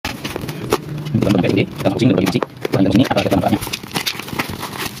Ini kita pusing dari bagi. Ini apa kita manfaatnya?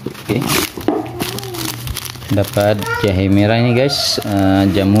 Oke. Dapat jahe merah ini guys,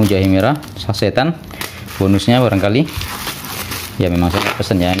 jamu jahe merah sasetan. Bonusnya barangkali. Ya memang saya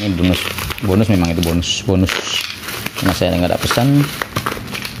pesan ya, ini bonus memang itu bonus. Karena saya nggak ada pesan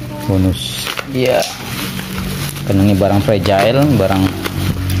bonus. Iya. Karena ini barang fragile, barang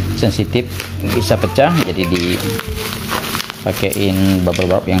sensitif, bisa pecah, jadi dipakein bubble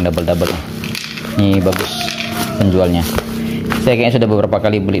wrap yang double. Ini bagus penjualnya. Saya kayaknya sudah beberapa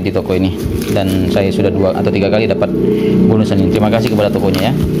kali beli di toko ini, dan saya sudah 2 atau 3 kali dapat bonusan ini. Terima kasih kepada tokonya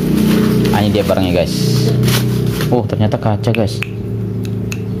ya. Ini dia barangnya guys. Oh ternyata kaca guys.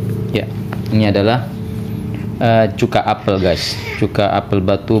 Ya, ini adalah cuka apel guys. Cuka apel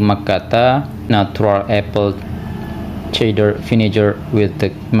batu makkata natural apple cider vinegar with the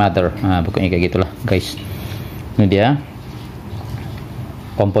mother. Pokoknya kayak gitulah guys. Ini dia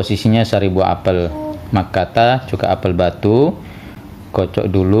komposisinya, sari buah apel makkata, cuka apel batu.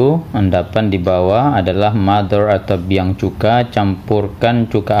 Kocok dulu, endapan di bawah adalah mother atau biang cuka. Campurkan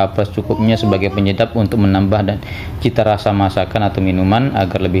cuka apel secukupnya sebagai penyedap untuk menambah dan cita rasa masakan atau minuman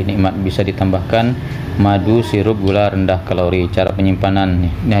agar lebih nikmat. Bisa ditambahkan madu, sirup, gula, rendah kalori. Cara penyimpanan.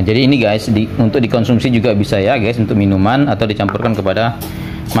 Nah, jadi ini guys, untuk dikonsumsi juga bisa ya guys, untuk minuman atau dicampurkan kepada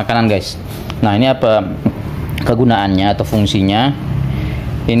makanan guys. Nah, ini apa kegunaannya atau fungsinya?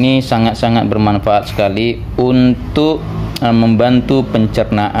 Ini sangat-sangat bermanfaat sekali untuk membantu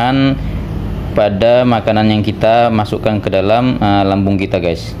pencernaan pada makanan yang kita masukkan ke dalam lambung kita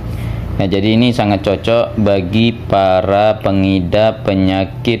guys. Nah, jadi ini sangat cocok bagi para pengidap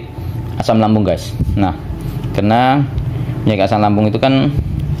penyakit asam lambung guys. Nah, karena penyakit asam lambung itu kan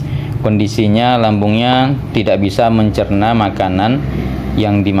kondisinya lambungnya tidak bisa mencerna makanan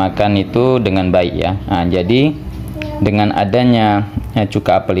yang dimakan itu dengan baik ya. Nah, jadi dengan adanya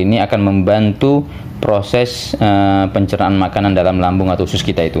cuka apel ini akan membantu proses pencernaan makanan dalam lambung atau usus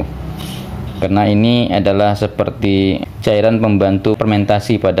kita itu, karena ini adalah seperti cairan pembantu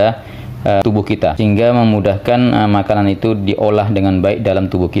fermentasi pada tubuh kita, sehingga memudahkan makanan itu diolah dengan baik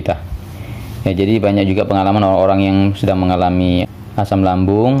dalam tubuh kita ya. Jadi banyak juga pengalaman orang-orang yang sedang mengalami asam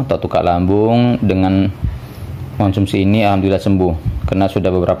lambung atau tukak lambung, dengan konsumsi ini alhamdulillah sembuh, karena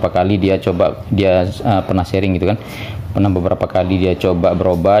sudah beberapa kali dia pernah sharing gitu kan. Pernah beberapa kali dia coba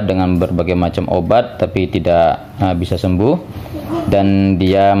berobat dengan berbagai macam obat tapi tidak bisa sembuh, dan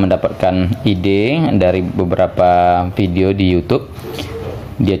dia mendapatkan ide dari beberapa video di YouTube.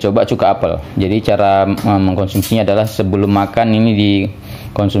 Dia coba cuka apel. Jadi cara mengkonsumsinya adalah sebelum makan ini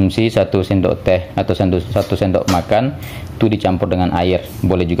dikonsumsi 1 sendok teh atau 1 sendok makan itu dicampur dengan air.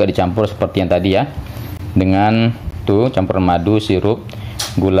 Boleh juga dicampur seperti yang tadi ya, dengan campur madu, sirup,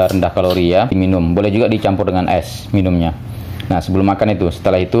 gula rendah kalori ya, diminum. Boleh juga dicampur dengan es minumnya. Nah, sebelum makan itu,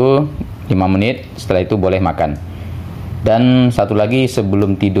 setelah itu 5 menit, setelah itu boleh makan. Dan satu lagi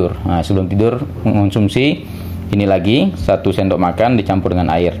sebelum tidur. Nah, sebelum tidur mengonsumsi ini lagi 1 sendok makan dicampur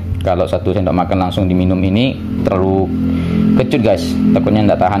dengan air. Kalau 1 sendok makan langsung diminum ini terlalu kecut guys, takutnya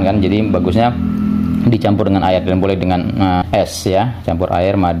tidak tahan kan. Jadi bagusnya dicampur dengan air, dan boleh dengan es ya, campur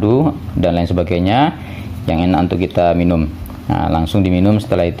air, madu dan lain sebagainya yang enak untuk kita minum. Nah, langsung diminum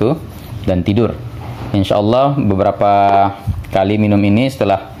setelah itu dan tidur. Insya Allah beberapa kali minum ini,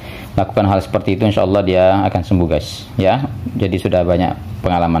 setelah lakukan hal seperti itu, insya Allah dia akan sembuh guys ya. Jadi sudah banyak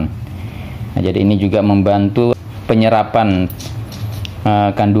pengalaman. Nah, jadi ini juga membantu penyerapan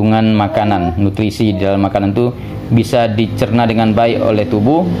kandungan makanan, nutrisi di dalam makanan itu bisa dicerna dengan baik oleh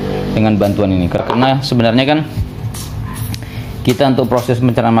tubuh dengan bantuan ini. Karena sebenarnya kan kita untuk proses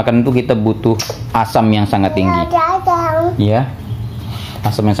pencernaan makanan itu kita butuh asam yang sangat tinggi ya,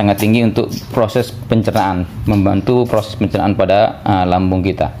 asam yang sangat tinggi untuk proses pencernaan, membantu proses pencernaan pada lambung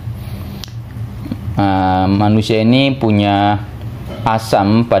kita. Manusia ini punya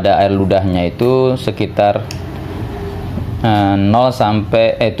asam pada air ludahnya itu sekitar 0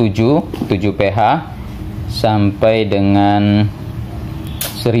 sampai 7 pH sampai dengan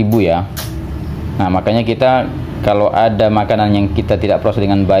 1000 ya. Nah, makanya kita kalau ada makanan yang kita tidak proses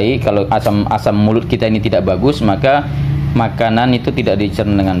dengan baik, kalau asam mulut kita ini tidak bagus, maka makanan itu tidak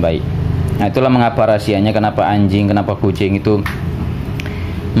dicerna dengan baik. Nah, itulah mengapa rahasianya kenapa anjing, kenapa kucing itu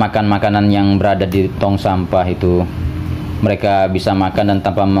makan makanan yang berada di tong sampah itu mereka bisa makan dan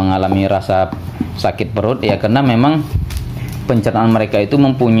tanpa mengalami rasa sakit perut ya, karena memang pencernaan mereka itu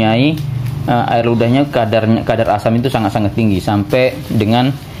mempunyai air ludahnya kadar asam itu sangat-sangat tinggi, sampai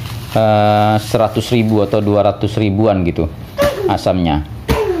dengan 100.000 atau 200 ribuan gitu asamnya,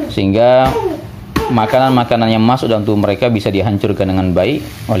 sehingga makanan-makanan yang masuk dalam tubuh mereka bisa dihancurkan dengan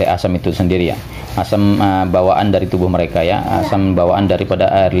baik oleh asam itu sendiri ya. Asam bawaan dari tubuh mereka ya, asam bawaan daripada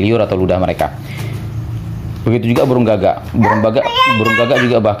air liur atau ludah mereka. Begitu juga burung gagak. Burung gagak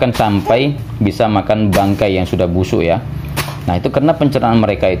juga bahkan sampai bisa makan bangkai yang sudah busuk ya. Nah, itu karena pencernaan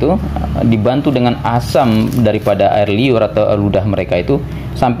mereka itu dibantu dengan asam daripada air liur atau ludah mereka itu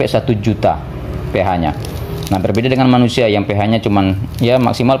sampai 1 juta pH-nya. Nah, berbeda dengan manusia yang pH-nya cuman ya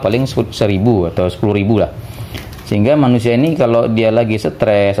maksimal paling 1000 atau 10.000 lah. Sehingga manusia ini kalau dia lagi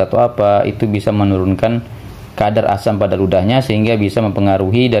stres atau apa, itu bisa menurunkan kadar asam pada ludahnya sehingga bisa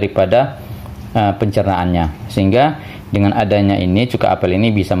mempengaruhi daripada pencernaannya. Sehingga dengan adanya ini cuka apel ini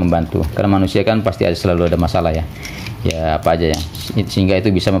bisa membantu. Karena manusia kan pasti selalu ada masalah ya. Ya apa aja ya, sehingga itu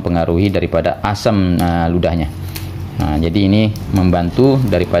bisa mempengaruhi daripada asam ludahnya. Nah, jadi ini membantu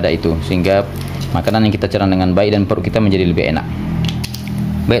daripada itu sehingga makanan yang kita cerna dengan baik dan perut kita menjadi lebih enak.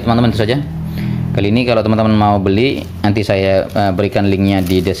 Baik teman-teman, itu saja kali ini. Kalau teman-teman mau beli, nanti saya berikan linknya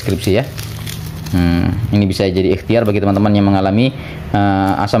di deskripsi ya. Ini bisa jadi ikhtiar bagi teman-teman yang mengalami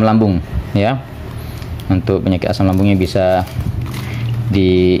asam lambung ya. Untuk penyakit asam lambungnya bisa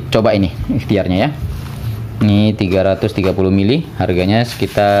dicoba ini ikhtiarnya ya. Ini 330 mili, harganya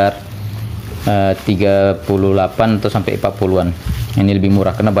sekitar 38 atau sampai 40-an. Ini lebih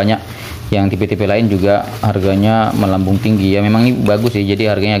murah karena banyak yang tipe-tipe lain juga harganya melambung tinggi ya. Memang ini bagus ya, jadi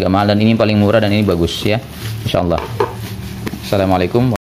harganya agak mahal dan ini paling murah dan ini bagus ya, insyaallah. Assalamualaikum.